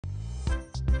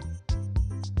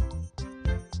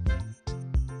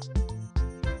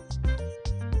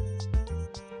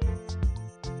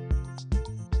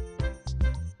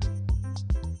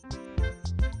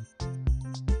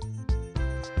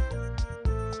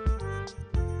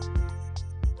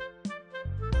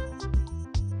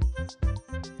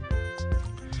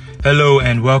Hello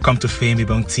and welcome to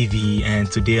Famebong TV,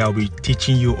 and today I'll be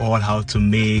teaching you all how to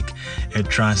make a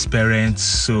transparent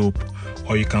soap,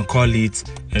 or you can call it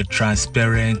a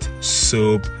transparent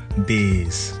soap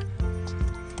base.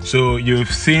 So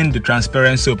you've seen the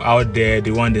transparent soap out there,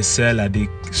 the one they sell at the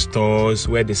stores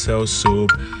where they sell soap.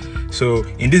 So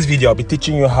in this video I'll be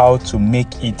teaching you how to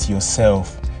make it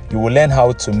yourself. You will learn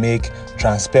how to make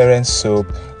transparent soap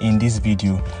in this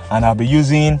video, and I'll be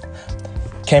using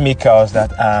chemicals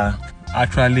that are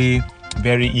actually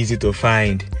very easy to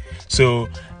find. So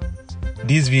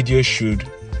this video should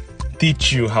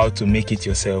teach you how to make it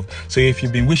yourself. So if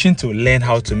you've been wishing to learn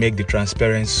how to make the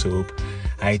transparent soap,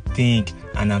 I think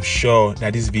and I'm sure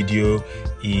that this video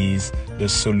is the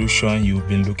solution you've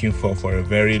been looking for a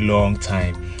very long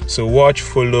time. So watch,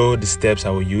 follow the steps I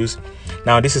will use.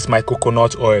 Now this is my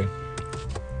coconut oil.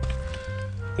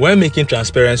 When making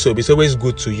transparent soap, it's always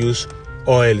good to use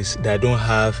oils that don't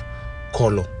have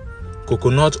color.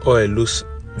 Coconut oil looks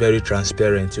very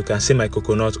transparent. You can see my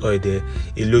coconut oil there.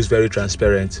 It looks very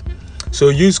transparent. So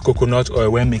use coconut oil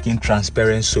when making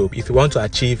transparent soap. If you want to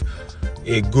achieve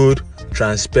a good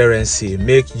transparency,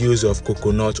 make use of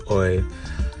coconut oil.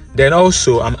 Then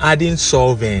also I'm adding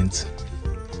solvent,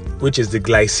 which is the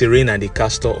glycerin and the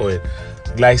castor oil.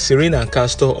 Glycerin and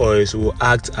castor oils will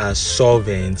act as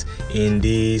solvents in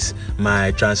this my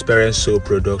transparent soap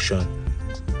production,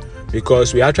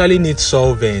 because we actually need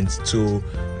solvent to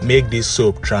make this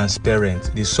soap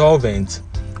transparent. The solvent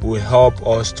will help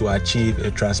us to achieve a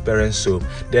transparent soap.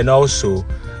 Then also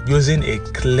using a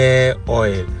clear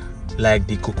oil like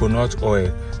the coconut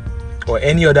oil or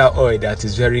any other oil that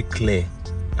is very clear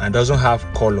and doesn't have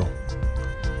color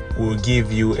will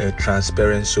give you a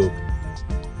transparent soap.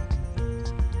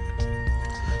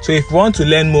 So if you want to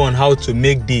learn more on how to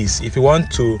make this, if you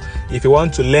want to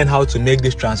learn how to make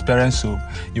this transparent soap,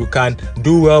 you can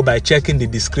do well by checking the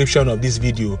description of this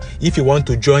video. If you want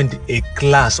to join a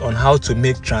class on how to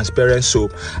make transparent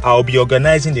soap, I'll be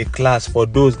organizing a class for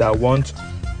those that want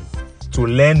to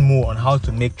learn more on how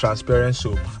to make transparent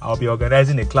soap. I'll be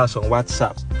organizing a class on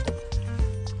WhatsApp.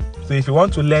 So if you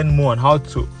want to learn more on how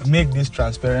to make this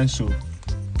transparent soap,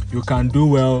 you can do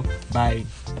well by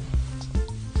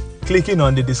clicking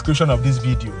on the description of this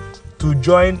video to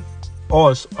join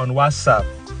us on WhatsApp,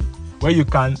 where you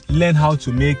can learn how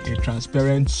to make a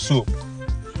transparent soap.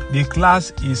 The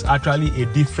class is actually a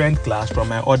different class from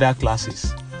my other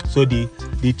classes, so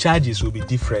the charges will be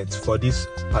different for this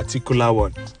particular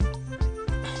one.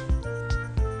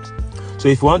 So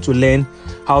if you want to learn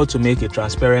how to make a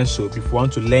transparent soap, if you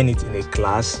want to learn it in a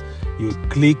class, you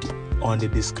click on the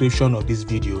description of this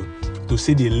video to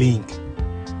see the link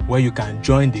where you can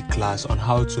join the class on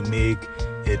how to make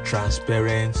a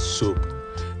transparent soap.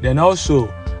 Then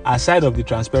also, aside of the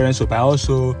transparent soap, I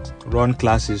also run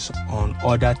classes on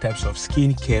other types of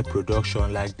skincare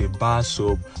production, like the bar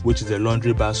soap, which is the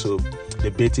laundry bar soap,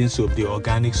 the bathing soap, the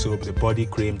organic soap, the body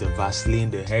cream, the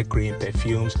Vaseline, the hair cream,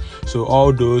 perfumes. So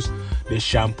all those, the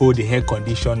shampoo, the hair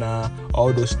conditioner,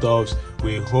 all those stuffs,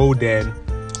 we hold them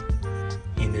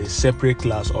in a separate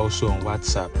class also on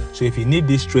WhatsApp. So if you need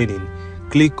this training,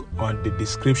 click on the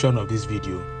description of this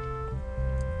video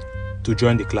to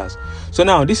join the class. So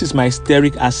now this is my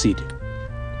stearic acid.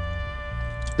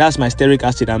 That's my stearic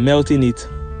acid. I'm melting it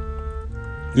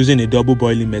using a double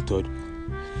boiling method.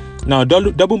 Now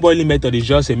double boiling method is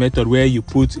just a method where you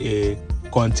put a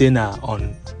container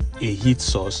on a heat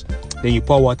source, then you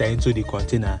pour water into the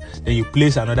container, then you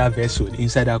place another vessel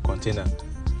inside that container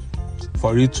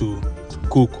for it to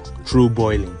cook through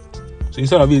boiling. So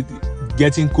instead of it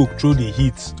getting cooked through the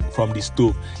heat from the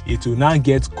stove, it will now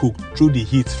get cooked through the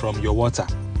heat from your water.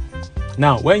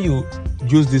 Now when you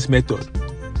use this method,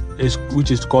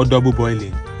 which is called double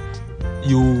boiling,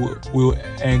 you will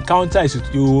encounter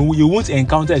you won't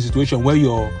encounter a situation where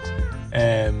your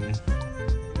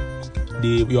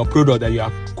product that you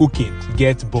are cooking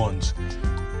gets burnt.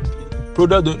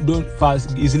 Product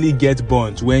don't easily get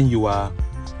burnt when you are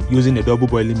using a double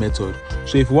boiling method.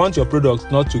 So if you want your product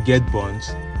not to get burnt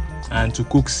and to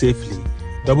cook safely,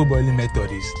 double boiling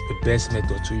method is the best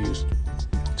method to use.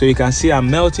 So you can see I'm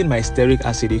melting my stearic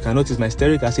acid. You can notice my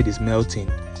stearic acid is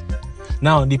melting.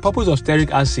 Now the purpose of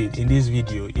stearic acid in this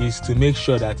video is to make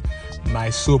sure that my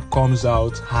soap comes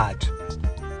out hard,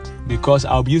 because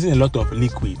I'll be using a lot of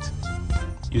liquid.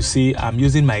 You see, I'm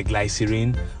using my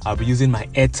glycerin, I'll be using my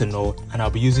ethanol, and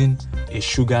I'll be using a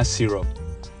sugar syrup.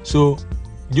 So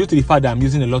due to the fact that I'm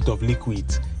using a lot of liquid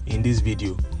in this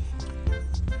video,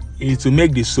 is to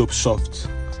make the soap soft,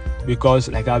 because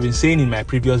like I've been saying in my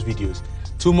previous videos,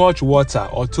 too much water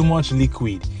or too much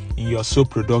liquid in your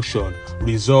soap production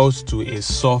results to a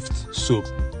soft soap.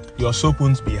 your soap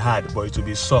won't be hard, but it will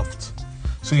be soft.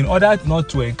 So in order not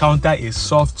to encounter a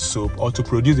soft soap or to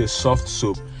produce a soft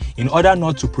soap, in order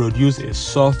not to produce a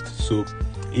soft soap,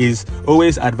 is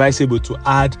always advisable to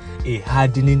add a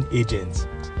hardening agent.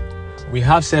 We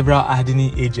have several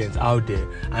hardening agents out there,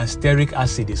 and stearic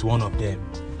acid is one of them.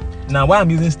 Now, why I'm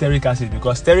using stearic acid?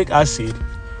 Because stearic acid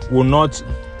will not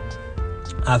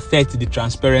affect the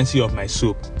transparency of my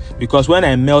soap, because when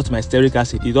I melt my stearic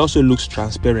acid, it also looks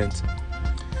transparent.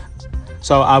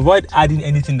 So I'll avoid adding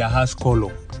anything that has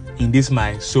color in this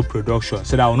my soap production,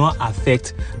 so that will not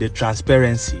affect the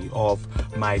transparency of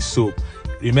my soap.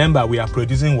 Remember, we are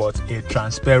producing what? A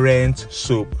transparent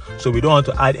soap. So we don't want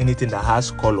to add anything that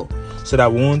has color, so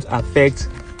that won't affect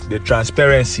the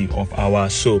transparency of our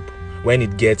soap when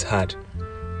it gets hard.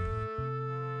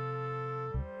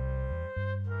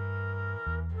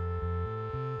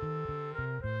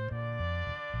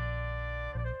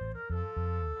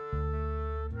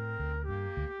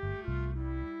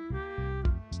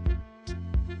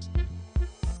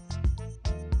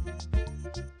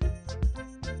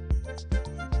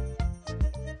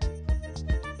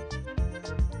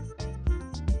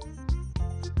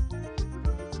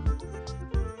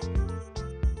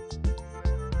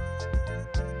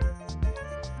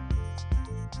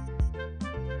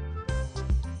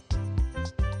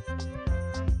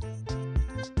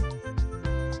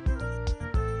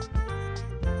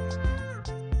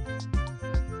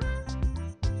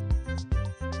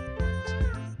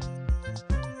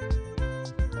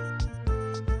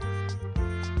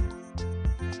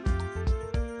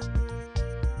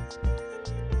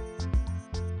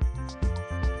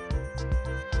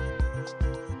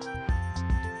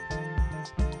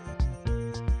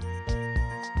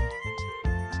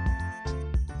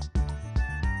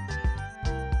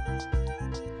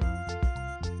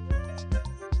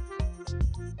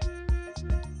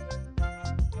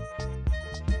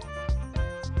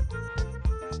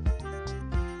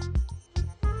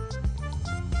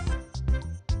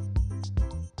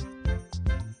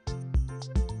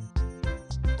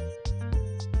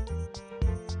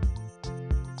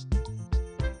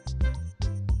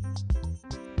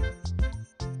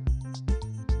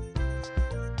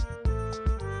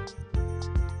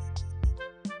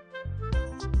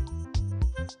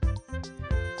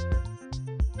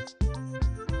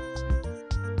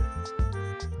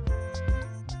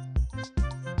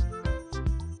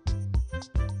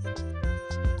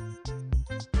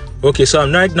 Okay,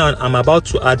 so right now I'm about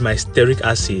to add my stearic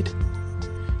acid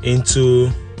into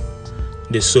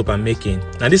the soap I'm making.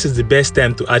 Now this is the best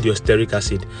time to add your stearic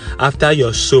acid after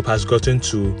your soap has gotten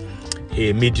to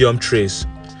a medium trace.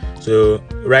 So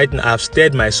right now I've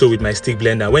stirred my soap with my stick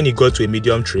blender. When it got to a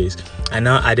medium trace, I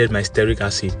now added my stearic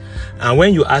acid. And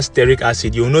when you add stearic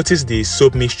acid, you'll notice the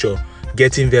soap mixture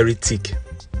getting very thick.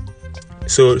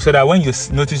 So that when you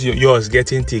notice yours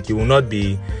getting thick, you will not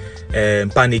be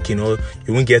panicking, or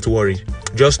you won't get worried.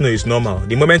 Just know it's normal.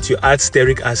 The moment you add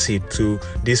stearic acid to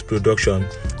this production,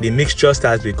 the mixture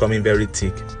starts becoming very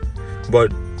thick.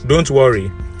 But don't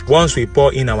worry, once we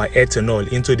pour in our ethanol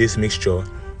into this mixture,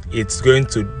 it's going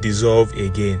to dissolve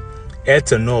again.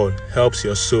 Ethanol helps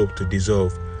your soap to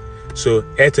dissolve. So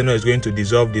ethanol is going to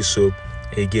dissolve this soap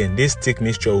again. This thick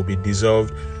mixture will be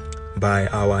dissolved by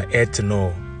our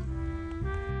ethanol.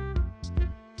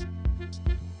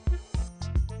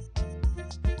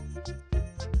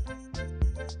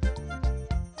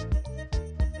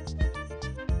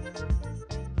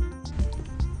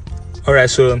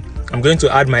 Alright, so I'm going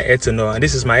to add my ethanol, and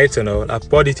this is my ethanol. I've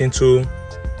poured it into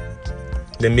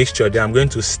the mixture. Then I'm going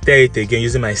to stir it again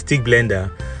using my stick blender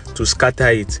to scatter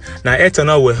it. Now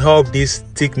ethanol will help this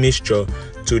thick mixture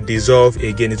to dissolve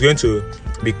again. It's going to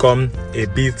become a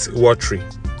bit watery,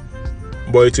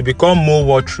 but it will become more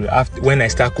watery when I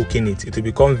start cooking it. It will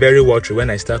become very watery when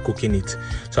I start cooking it.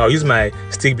 So I'll use my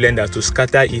stick blender to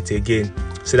scatter it again,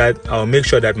 so that I'll make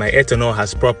sure that my ethanol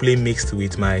has properly mixed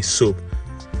with my soap.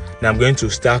 Now I'm going to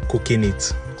start cooking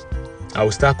it. I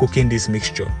will start cooking this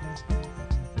mixture.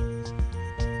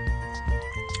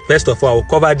 First of all, I will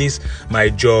cover this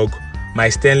my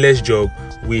stainless jug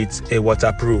with a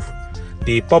waterproof.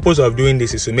 The purpose of doing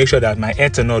this is to make sure that my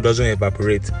ethanol doesn't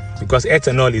evaporate, because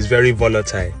ethanol is very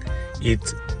volatile.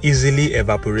 It easily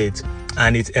evaporates,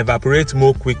 and it evaporates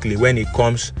more quickly when it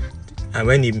comes and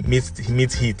when it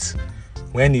meets heat.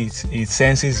 When it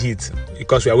senses heat,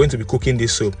 because we are going to be cooking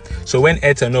this soap. So when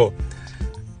ethanol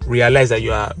realizes that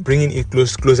you are bringing it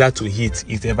closer to heat,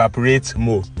 it evaporates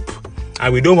more.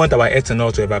 And we don't want our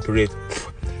ethanol to evaporate,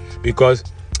 because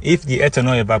if the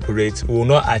ethanol evaporates, we will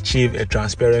not achieve a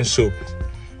transparent soap.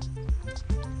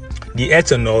 The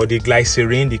ethanol, the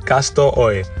glycerin, the castor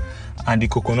oil and the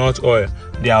coconut oil,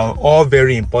 they are all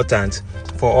very important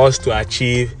for us to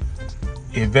achieve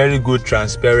a very good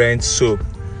transparent soap.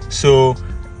 So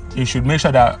you should make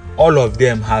sure that all of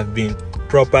them have been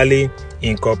properly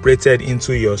incorporated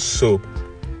into your soap.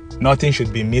 Nothing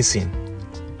should be missing.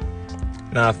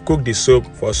 Now I've cooked the soap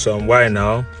for some while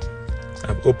now.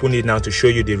 I've opened it now to show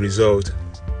you the result.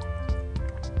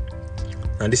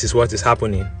 And this is what is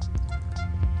happening.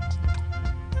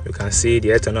 You can see the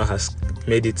ethanol has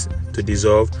made it to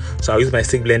dissolve. So I'll use my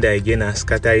stick blender again and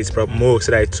scatter it more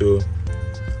so that to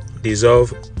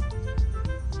dissolve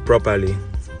properly.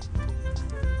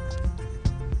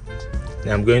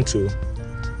 Now I'm going to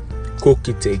cook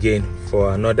it again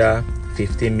for another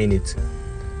 15 minutes.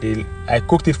 I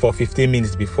cooked it for 15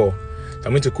 minutes before. So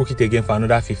I'm going to cook it again for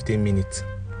another 15 minutes.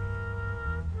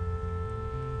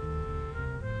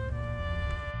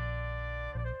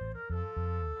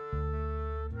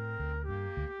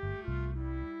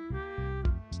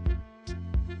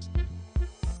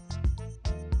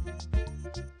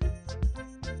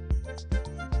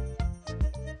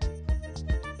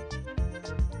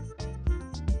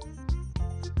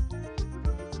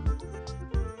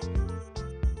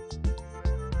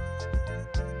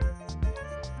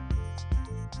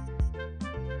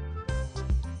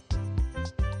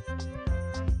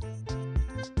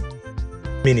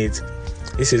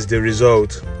 This is the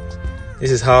result.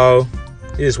 This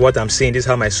is what I'm seeing. This is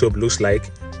how my soap looks like.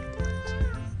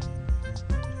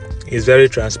 It's very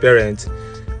transparent,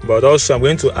 but also I'm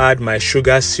going to add my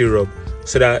sugar syrup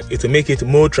so that it will make it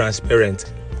more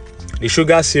transparent. The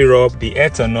sugar syrup, the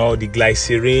ethanol, the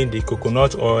glycerin, the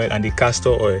coconut oil, and the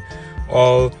castor oil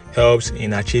all helps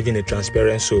in achieving a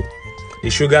transparent soap. The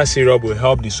sugar syrup will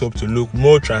help the soap to look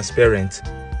more transparent.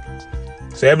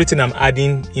 So everything I'm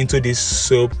adding into this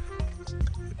soap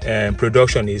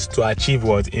production is to achieve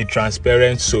what? A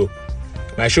transparent soap.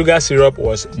 My sugar syrup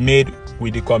was made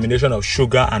with the combination of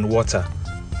sugar and water.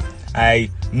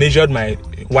 I measured my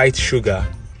white sugar,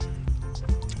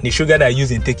 the sugar that I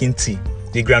use in taking tea,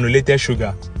 the granulated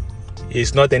sugar.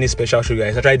 It's not any special sugar,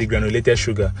 it's actually the granulated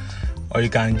sugar. Or you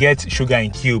can get sugar in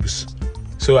cubes.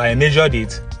 So I measured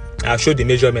it. I'll show the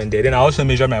measurement there. Then I also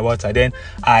measured my water. Then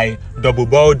I double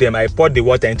boiled them. I poured the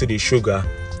water into the sugar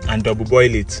and double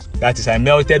boil it. That is, I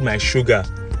melted my sugar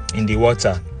in the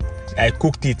water. I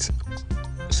cooked it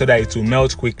so that it will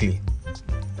melt quickly,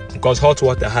 because hot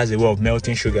water has a way of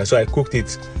melting sugar. So I cooked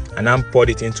it and then poured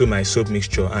it into my soap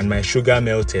mixture, and my sugar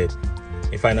melted.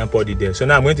 If I now poured it there. So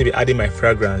now I'm going to be adding my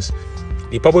fragrance.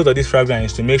 The purpose of this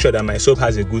fragrance is to make sure that my soap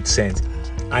has a good scent.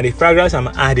 And the fragrance I'm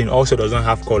adding also does not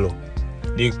have color.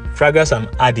 The fragrance I'm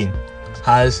adding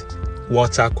has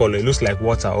water color. It looks like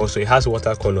water also. It has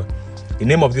water color. The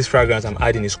name of this fragrance I'm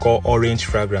adding is called orange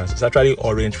fragrance. It's actually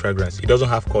orange fragrance. It doesn't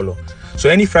have color. So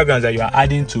any fragrance that you are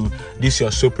adding to this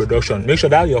your soap production, make sure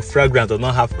that your fragrance does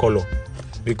not have color.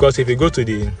 Because if you go to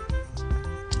the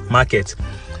market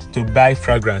to buy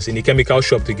fragrance in the chemical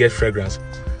shop to get fragrance,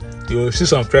 you will see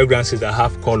some fragrances that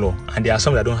have color, and there are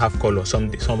some that don't have color. Some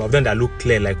of them that look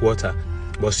clear like water,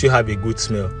 but still have a good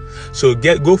smell. So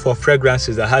go for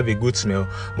fragrances that have a good smell,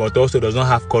 but also does not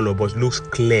have color, but looks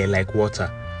clear like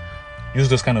water. Use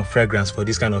those kind of fragrance for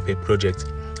this kind of a project,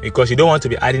 because you don't want to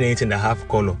be adding anything that have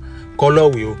color. Color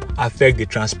will affect the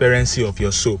transparency of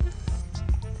your soap.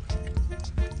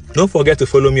 Don't forget to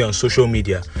follow me on social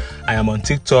media. I am on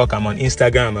TikTok, I'm on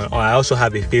Instagram, or I also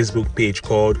have a Facebook page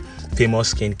called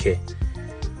Famous Skincare.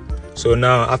 So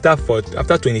now after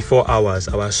 24 hours,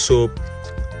 our soap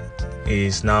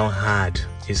is now hard.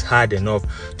 It's hard enough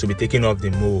to be taken off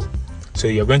the mold. So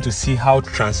you're going to see how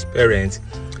transparent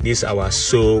this our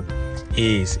soap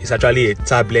is. It's actually a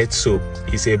tablet soap.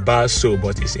 It's a bar soap,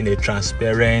 but it's in a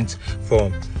transparent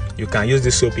form. You can use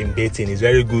this soap in bathing. It's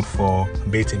very good for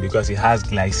bathing because it has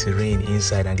glycerin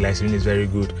inside, and glycerin is very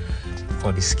good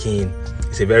for the skin.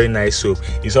 It's a very nice soap.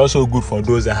 It's also good for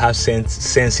those that have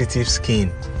sensitive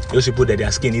skin. Those people that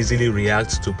their skin easily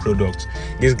reacts to products.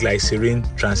 This glycerin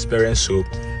transparent soap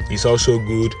is also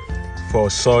good for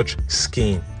such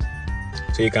skin.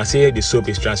 So you can see the soap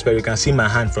is transparent. You can see my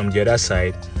hand from the other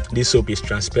side. This soap is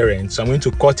transparent. So I'm going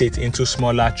to cut it into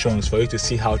smaller chunks for you to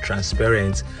see how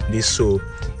transparent this soap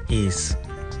is.